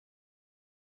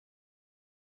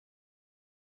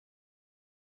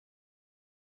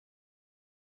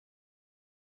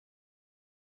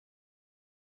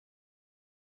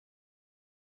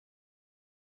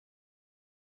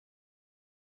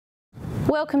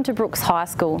Welcome to Brooks High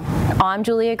School. I'm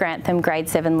Julia Grantham, Grade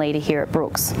 7 leader here at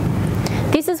Brooks.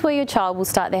 This is where your child will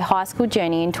start their high school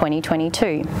journey in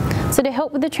 2022. So to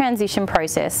help with the transition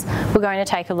process, we're going to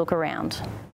take a look around.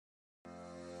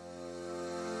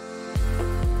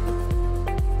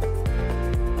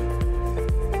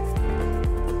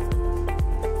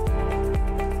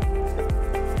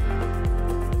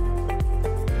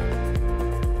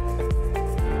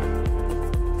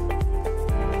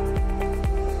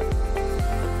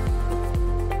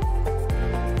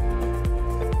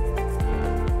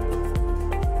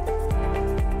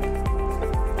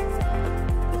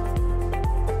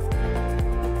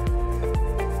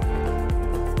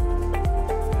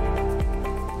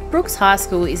 Brooks High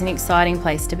School is an exciting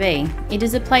place to be. It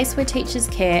is a place where teachers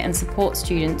care and support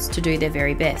students to do their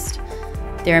very best.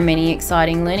 There are many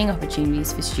exciting learning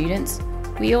opportunities for students.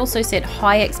 We also set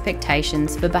high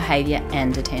expectations for behaviour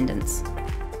and attendance.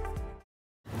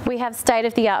 We have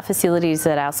state-of-the-art facilities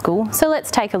at our school, so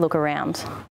let's take a look around.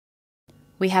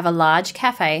 We have a large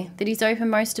cafe that is open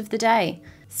most of the day.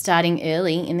 Starting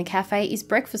early in the cafe is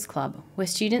Breakfast Club, where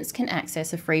students can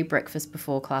access a free breakfast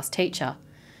before class teacher.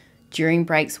 During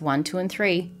breaks 1, 2 and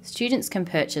 3, students can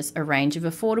purchase a range of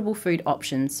affordable food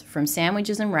options from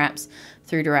sandwiches and wraps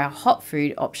through to our hot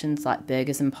food options like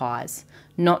burgers and pies,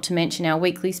 not to mention our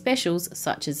weekly specials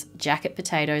such as jacket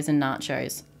potatoes and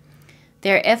nachos.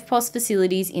 There are FPOS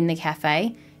facilities in the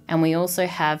cafe, and we also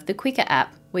have the Quicker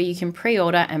app where you can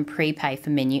pre-order and prepay for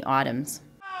menu items.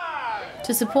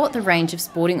 To support the range of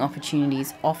sporting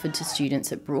opportunities offered to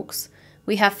students at Brooks,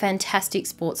 we have fantastic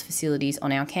sports facilities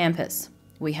on our campus.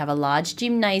 We have a large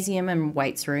gymnasium and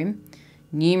weights room,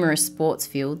 numerous sports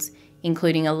fields,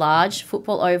 including a large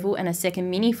football oval and a second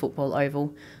mini football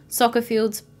oval, soccer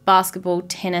fields, basketball,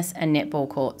 tennis and netball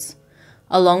courts.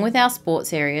 Along with our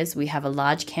sports areas, we have a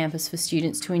large campus for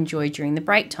students to enjoy during the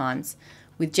break times,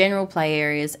 with general play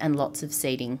areas and lots of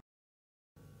seating.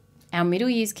 Our middle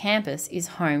years campus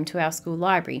is home to our school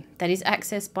library that is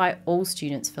accessed by all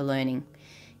students for learning.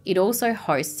 It also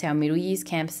hosts our middle years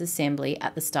campus assembly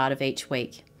at the start of each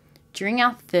week. During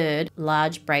our third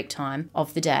large break time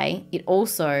of the day, it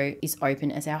also is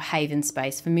open as our haven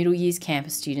space for middle years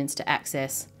campus students to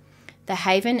access. The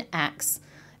haven acts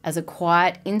as a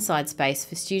quiet inside space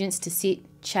for students to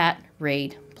sit, chat,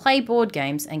 read, play board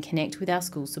games and connect with our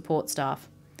school support staff.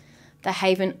 The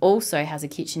haven also has a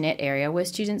kitchenette area where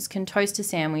students can toast a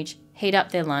sandwich, heat up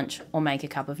their lunch or make a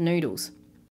cup of noodles.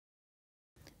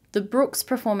 The Brooks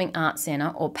Performing Arts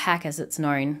Centre, or PAC as it's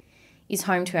known, is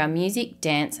home to our music,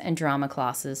 dance and drama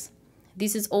classes.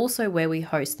 This is also where we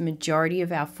host the majority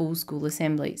of our full school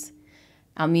assemblies.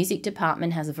 Our music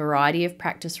department has a variety of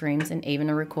practice rooms and even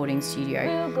a recording studio.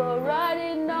 We'll go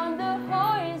riding on the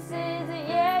horses,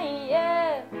 yeah,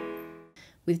 yeah.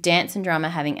 With dance and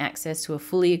drama having access to a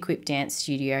fully equipped dance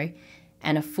studio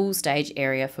and a full stage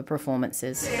area for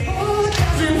performances.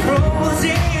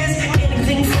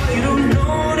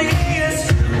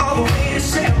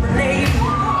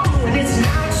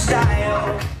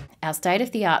 Our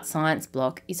state-of-the-art science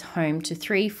block is home to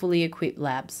 3 fully equipped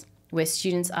labs, where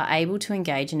students are able to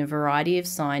engage in a variety of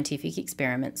scientific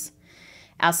experiments.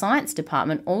 Our science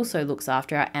department also looks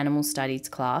after our animal studies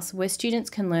class, where students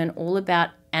can learn all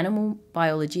about animal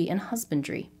biology and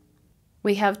husbandry.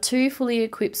 We have 2 fully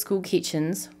equipped school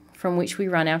kitchens from which we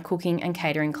run our cooking and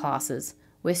catering classes,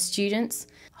 where students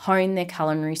hone their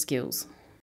culinary skills.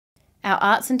 Our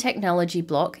arts and technology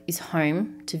block is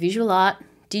home to visual art,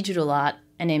 digital art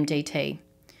and MDT.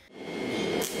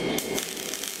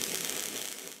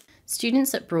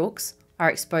 Students at Brooks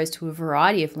are exposed to a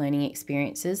variety of learning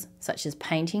experiences such as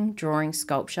painting, drawing,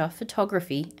 sculpture,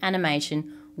 photography,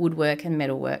 animation, woodwork and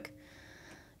metalwork.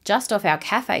 Just off our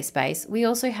cafe space, we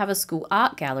also have a school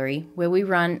art gallery where we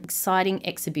run exciting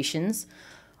exhibitions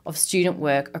of student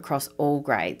work across all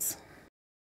grades.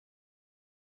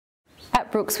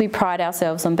 At Brooks, we pride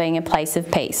ourselves on being a place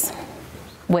of peace,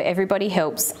 where everybody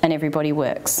helps and everybody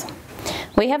works.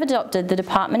 We have adopted the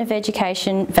Department of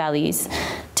Education values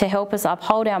to help us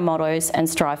uphold our mottos and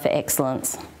strive for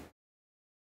excellence.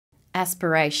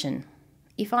 Aspiration.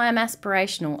 If I am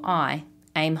aspirational, I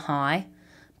aim high,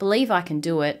 believe I can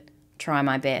do it, try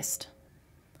my best.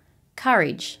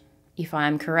 Courage. If I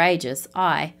am courageous,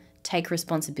 I take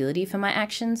responsibility for my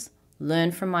actions,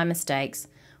 learn from my mistakes,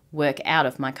 work out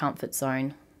of my comfort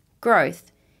zone.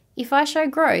 Growth. If I show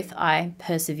growth, I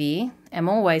persevere, am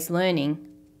always learning,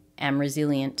 am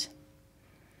resilient.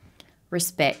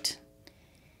 Respect.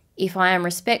 If I am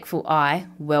respectful, I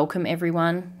welcome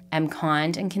everyone, am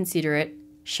kind and considerate,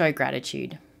 show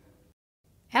gratitude.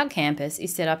 Our campus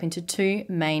is set up into 2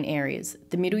 main areas,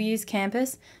 the middle years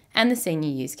campus and the senior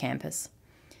years campus.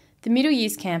 The Middle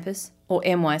Years Campus, or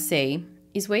MYC,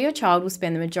 is where your child will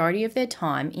spend the majority of their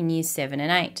time in Years 7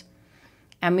 and 8.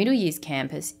 Our Middle Years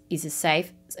Campus is a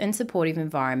safe and supportive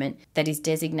environment that is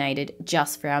designated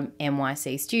just for our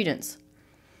MYC students.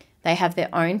 They have their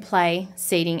own play,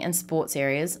 seating and sports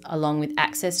areas, along with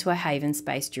access to a haven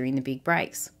space during the big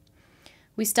breaks.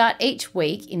 We start each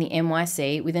week in the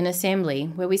MYC with an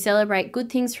assembly where we celebrate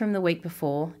good things from the week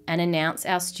before and announce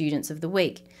our students of the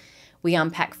week. We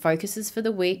unpack focuses for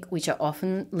the week, which are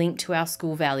often linked to our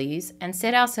school values, and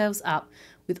set ourselves up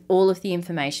with all of the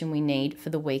information we need for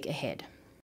the week ahead.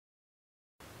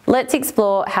 Let's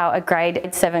explore how a grade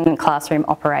 7 classroom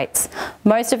operates.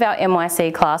 Most of our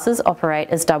MYC classes operate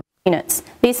as double units.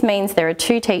 This means there are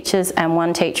 2 teachers and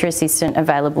 1 teacher assistant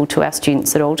available to our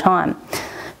students at all time.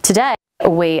 Today,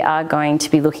 we are going to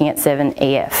be looking at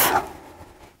 7EF.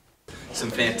 Some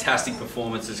fantastic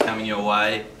performances coming your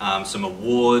way, some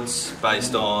awards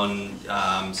based on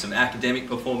some academic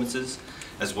performances,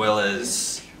 as well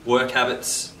as work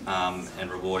habits and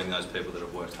rewarding those people that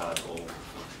have worked hard all.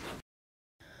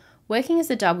 Working as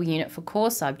a double unit for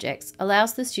core subjects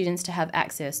allows the students to have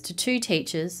access to 2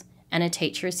 teachers and a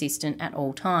teacher assistant at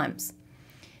all times.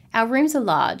 Our rooms are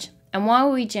large, and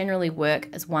while we generally work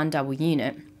as 1 double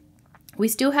unit, we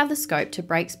still have the scope to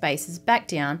break spaces back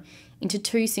down into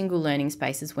 2 single learning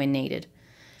spaces when needed.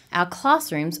 Our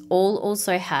classrooms all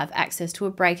also have access to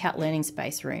a breakout learning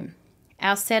space room.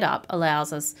 Our setup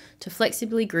allows us to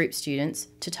flexibly group students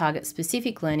to target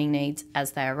specific learning needs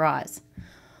as they arise.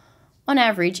 On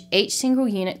average, each single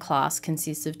unit class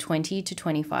consists of 20 to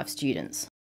 25 students.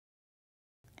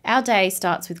 Our day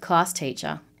starts with class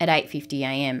teacher at 8:50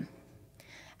 a.m.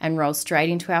 and rolls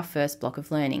straight into our first block of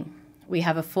learning. We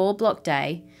have a 4-block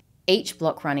day, each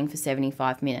block running for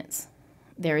 75 minutes.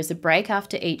 There is a break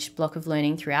after each block of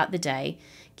learning throughout the day,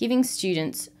 giving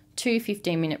students 2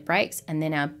 15-minute breaks and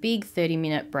then our big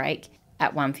 30-minute break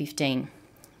at 1:15.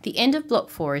 The end of block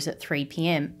 4 is at 3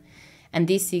 p.m, and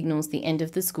this signals the end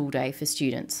of the school day for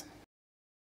students.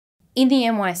 In the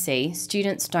MYC,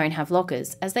 students don't have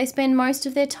lockers as they spend most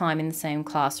of their time in the same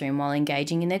classroom while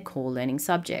engaging in their core learning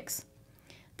subjects.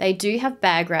 They do have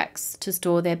bag racks to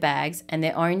store their bags and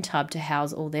their own tub to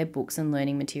house all their books and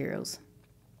learning materials.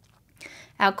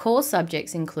 Our core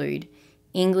subjects include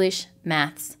English,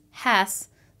 Maths, HASS,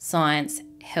 Science,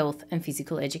 Health and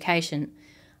Physical Education.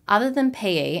 Other than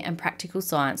PE and practical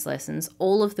science lessons,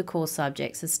 all of the core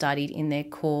subjects are studied in their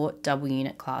core double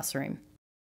unit classroom.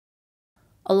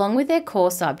 Along with their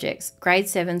core subjects, grade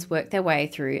 7s work their way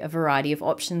through a variety of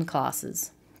option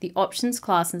classes. The options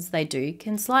classes they do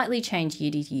can slightly change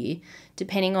year to year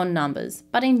depending on numbers,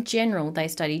 but in general they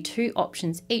study 2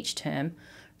 options each term,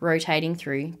 rotating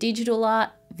through digital art,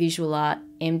 visual art,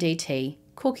 MDT,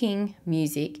 cooking,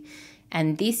 music,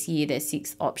 and this year their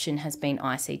 6th option has been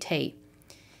ICT.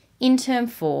 In term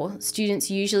 4,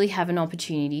 students usually have an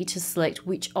opportunity to select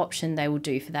which option they will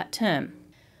do for that term.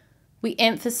 We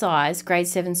emphasise grade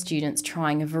 7 students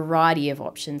trying a variety of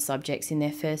option subjects in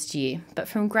their first year, but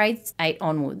from grade 8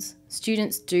 onwards,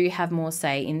 students do have more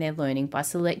say in their learning by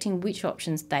selecting which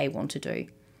options they want to do.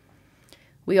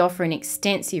 We offer an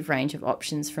extensive range of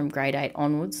options from grade 8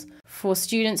 onwards for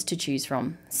students to choose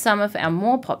from. Some of our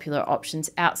more popular options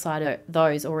outside of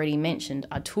those already mentioned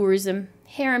are tourism,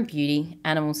 hair and beauty,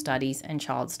 animal studies and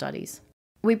child studies.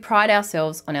 We pride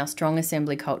ourselves on our strong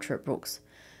assembly culture at Brooks.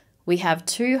 We have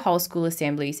 2 whole school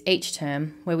assemblies each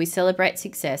term where we celebrate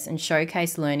success and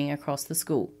showcase learning across the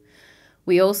school.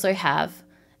 We also have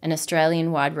an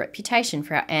Australian-wide reputation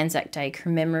for our Anzac Day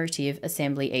commemorative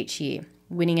assembly each year,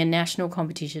 winning a national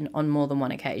competition on more than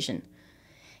one occasion.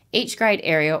 Each grade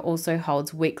area also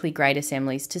holds weekly grade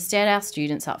assemblies to set our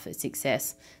students up for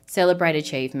success, celebrate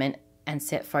achievement and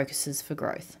set focuses for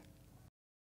growth.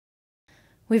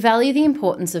 We value the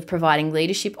importance of providing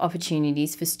leadership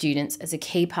opportunities for students as a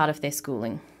key part of their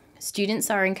schooling. Students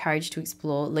are encouraged to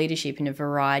explore leadership in a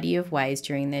variety of ways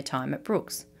during their time at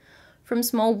Brooks, from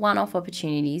small one-off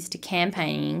opportunities to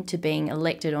campaigning to being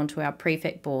elected onto our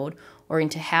prefect board or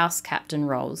into house captain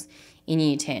roles in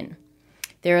Year 10.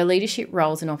 There are leadership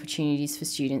roles and opportunities for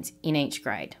students in each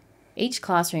grade. Each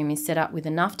classroom is set up with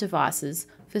enough devices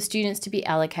for students to be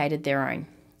allocated their own.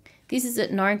 This is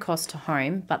at no cost to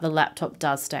home, but the laptop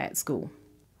does stay at school.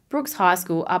 Brooks High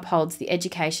School upholds the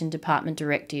Education Department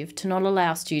directive to not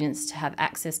allow students to have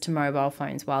access to mobile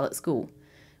phones while at school.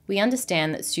 We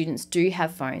understand that students do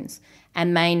have phones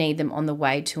and may need them on the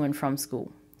way to and from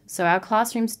school. So our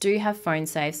classrooms do have phone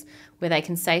safes where they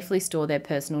can safely store their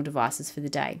personal devices for the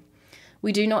day.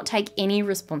 We do not take any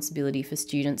responsibility for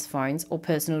students' phones or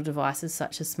personal devices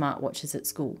such as smartwatches at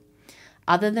school.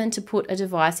 Other than to put a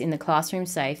device in the classroom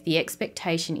safe, the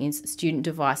expectation is student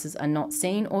devices are not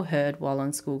seen or heard while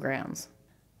on school grounds.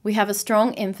 We have a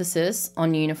strong emphasis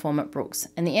on uniform at Brooks,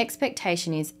 and the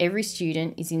expectation is every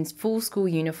student is in full school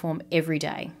uniform every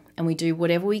day, and we do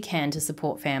whatever we can to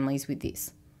support families with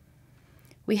this.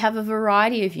 We have a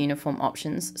variety of uniform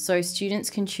options so students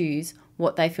can choose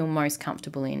what they feel most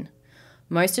comfortable in.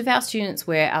 Most of our students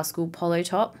wear our school polo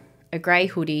top, a grey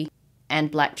hoodie,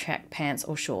 and black track pants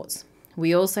or shorts.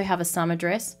 We also have a summer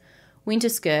dress, winter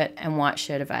skirt and white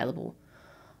shirt available,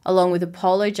 along with a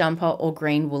polo jumper or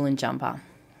green woolen jumper.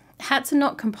 Hats are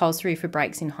not compulsory for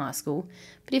breaks in high school,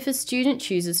 but if a student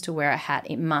chooses to wear a hat,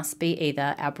 it must be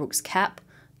either our Brooks cap,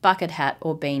 bucket hat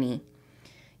or beanie.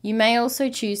 You may also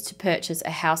choose to purchase a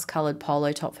house-coloured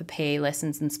polo top for PE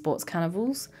lessons and sports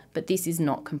carnivals, but this is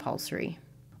not compulsory.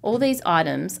 All these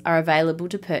items are available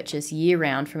to purchase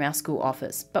year-round from our school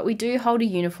office, but we do hold a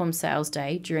uniform sales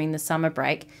day during the summer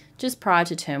break just prior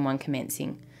to Term 1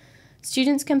 commencing.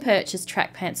 Students can purchase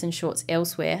track pants and shorts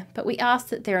elsewhere, but we ask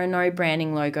that there are no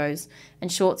branding logos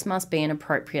and shorts must be an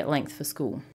appropriate length for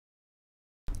school.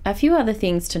 A few other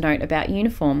things to note about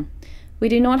uniform. We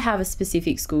do not have a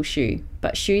specific school shoe,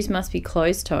 but shoes must be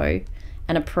closed-toe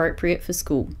and appropriate for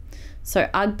school. So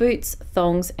Ugg boots,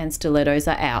 thongs and stilettos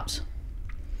are out.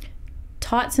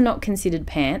 Tights are not considered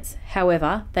pants,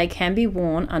 however, they can be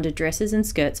worn under dresses and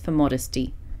skirts for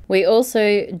modesty. We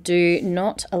also do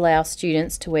not allow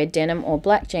students to wear denim or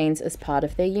black jeans as part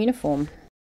of their uniform.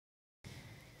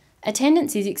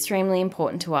 Attendance is extremely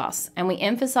important to us, and we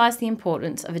emphasise the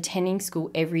importance of attending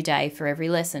school every day for every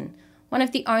lesson. One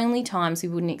of the only times we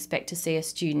wouldn't expect to see a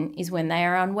student is when they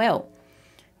are unwell.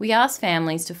 We ask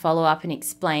families to follow up and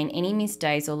explain any missed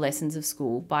days or lessons of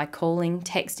school by calling,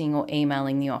 texting or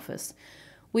emailing the office.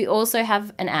 We also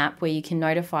have an app where you can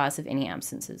notify us of any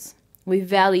absences. We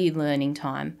value learning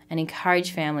time and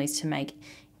encourage families to make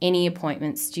any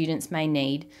appointments students may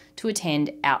need to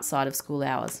attend outside of school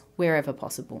hours, wherever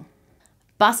possible.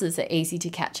 Buses are easy to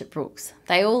catch at Brooks.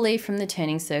 They all leave from the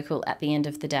turning circle at the end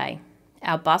of the day.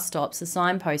 Our bus stops are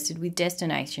signposted with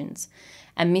destinations,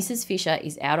 and Mrs. Fisher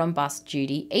is out on bus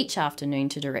duty each afternoon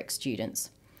to direct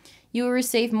students. You will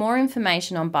receive more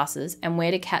information on buses and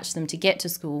where to catch them to get to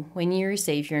school when you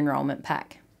receive your enrolment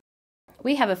pack.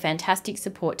 We have a fantastic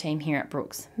support team here at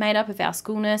Brooks, made up of our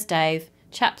school nurse Dave,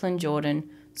 chaplain Jordan,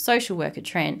 social worker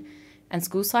Trent, and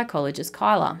school psychologist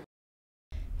Kyla.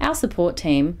 Our support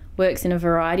team works in a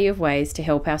variety of ways to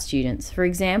help our students. For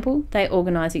example, they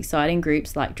organise exciting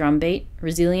groups like Drumbeat,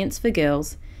 Resilience for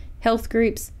Girls, health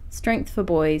groups, Strength for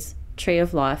Boys, Tree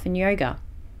of Life and yoga.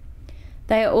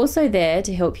 They are also there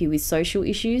to help you with social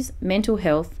issues, mental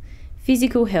health,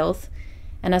 physical health,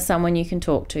 and are someone you can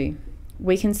talk to.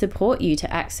 We can support you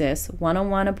to access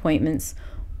one-on-one appointments,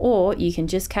 or you can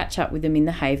just catch up with them in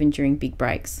the Haven during big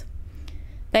breaks.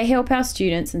 They help our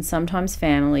students and sometimes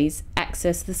families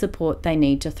access the support they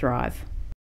need to thrive.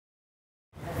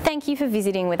 Thank you for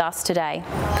visiting with us today.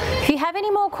 If you have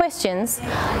any more questions,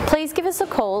 please give us a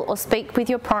call or speak with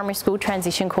your primary school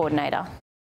transition coordinator.